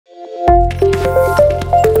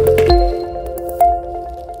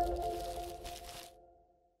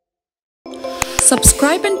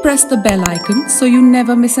Subscribe and press the bell icon so you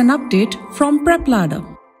never miss an update from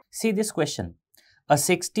PrepLadder. See this question. A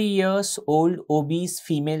 60 years old obese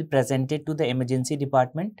female presented to the emergency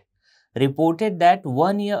department, reported that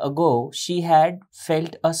 1 year ago she had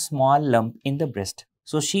felt a small lump in the breast.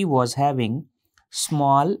 So she was having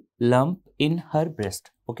small lump in her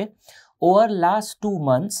breast. Okay. Over last 2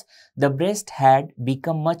 months, the breast had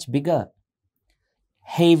become much bigger,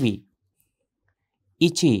 heavy,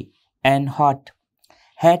 itchy and hot,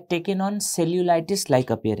 had taken on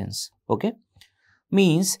cellulitis-like appearance. Okay.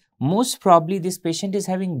 Means most probably this patient is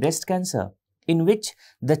having breast cancer in which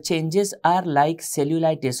the changes are like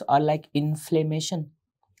cellulitis or like inflammation.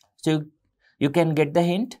 So you can get the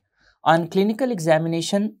hint. On clinical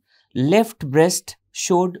examination, left breast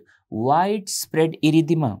showed widespread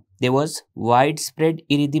erythema. There was widespread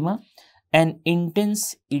erythema and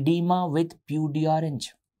intense edema with pudgy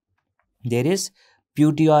orange. There is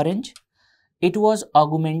pudgy orange. It was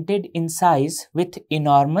augmented in size with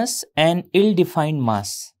enormous and ill-defined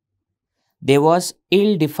mass. There was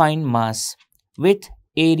ill-defined mass with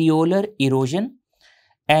areolar erosion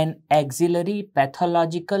and axillary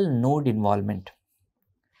pathological node involvement.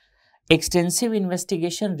 Extensive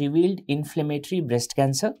investigation revealed inflammatory breast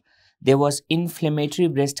cancer. There was inflammatory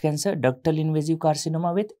breast cancer, ductal invasive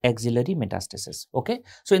carcinoma with axillary metastasis. Okay.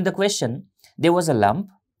 So in the question, there was a lump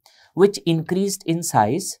which increased in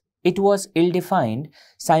size. It was ill-defined.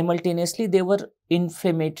 Simultaneously, there were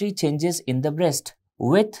inflammatory changes in the breast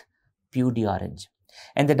with pudgy orange.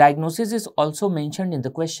 And the diagnosis is also mentioned in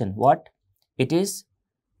the question. What? It is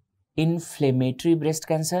inflammatory breast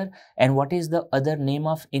cancer. And what is the other name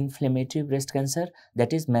of inflammatory breast cancer?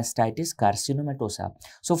 That is mastitis carcinomatosa.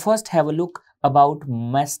 So first have a look about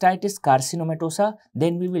mastitis carcinomatosa.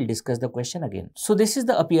 Then we will discuss the question again. So this is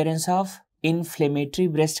the appearance of inflammatory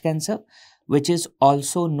breast cancer, which is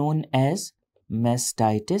also known as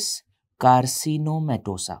mastitis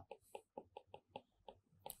carcinomatosa,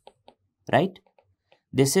 right?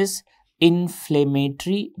 This is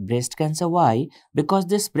inflammatory breast cancer. Why? Because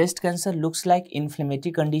this breast cancer looks like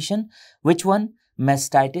inflammatory condition. Which one?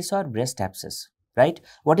 Mastitis or breast abscess, right?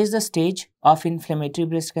 What is the stage of inflammatory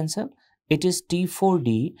breast cancer? It is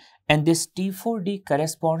T4D, and this T4D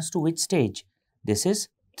corresponds to which stage? This is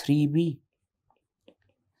 3B.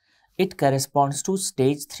 It corresponds to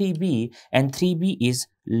stage 3B, and 3B is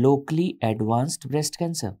locally advanced breast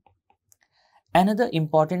cancer. Another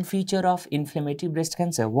important feature of inflammatory breast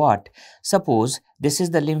cancer, what? Suppose this is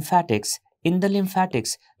the lymphatics. In the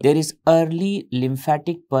lymphatics, there is early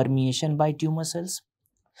lymphatic permeation by tumor cells.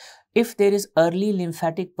 If there is early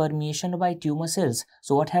lymphatic permeation by tumor cells,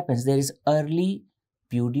 so what happens? There is early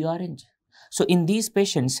pudgy orange. So in these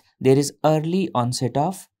patients, there is early onset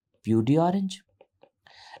of pudgy orange.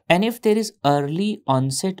 And if there is early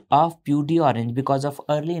onset of pudgy orange because of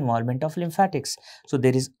early involvement of lymphatics, so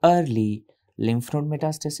there is early lymph node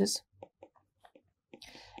metastasis.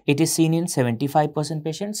 It is seen in 75%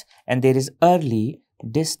 patients, and there is early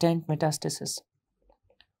distant metastasis.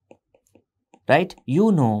 Right?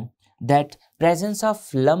 You know that presence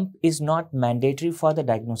of lump is not mandatory for the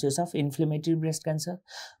diagnosis of inflammatory breast cancer.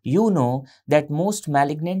 You know that most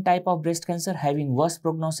malignant type of breast cancer having worse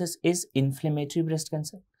prognosis is inflammatory breast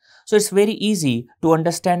cancer. So it's very easy to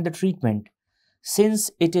understand the treatment.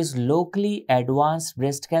 Since it is locally advanced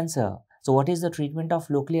breast cancer, so what is the treatment of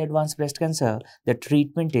locally advanced breast cancer? The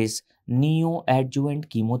treatment is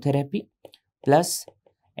neoadjuvant chemotherapy plus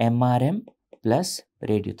MRM plus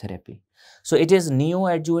radiotherapy. So it is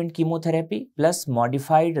neoadjuvant chemotherapy plus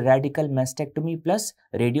modified radical mastectomy plus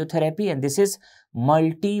radiotherapy, and this is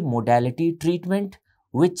multi-modality treatment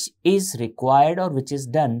which is required or which is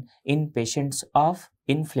done in patients of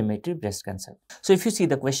inflammatory breast cancer. So if you see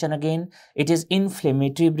the question again, it is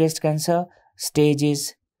inflammatory breast cancer, stage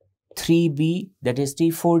is 3B, that is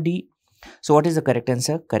T4D. So what is the correct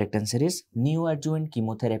answer? Correct answer is neoadjuvant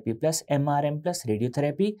chemotherapy plus MRM plus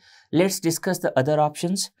radiotherapy. Let's discuss the other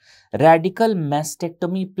options. Radical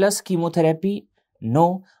mastectomy plus chemotherapy.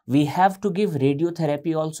 No, we have to give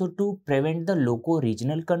radiotherapy also to prevent the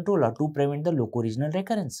loco-regional control or to prevent the loco-regional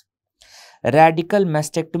recurrence. Radical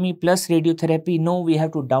mastectomy plus radiotherapy. No, we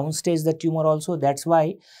have to downstage the tumor also. That's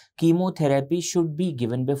why chemotherapy should be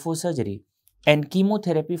given before surgery. And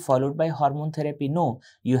chemotherapy followed by hormone therapy. No,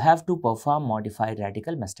 you have to perform modified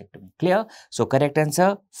radical mastectomy. Clear? So correct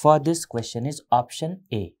answer for this question is option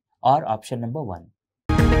A or option number 1.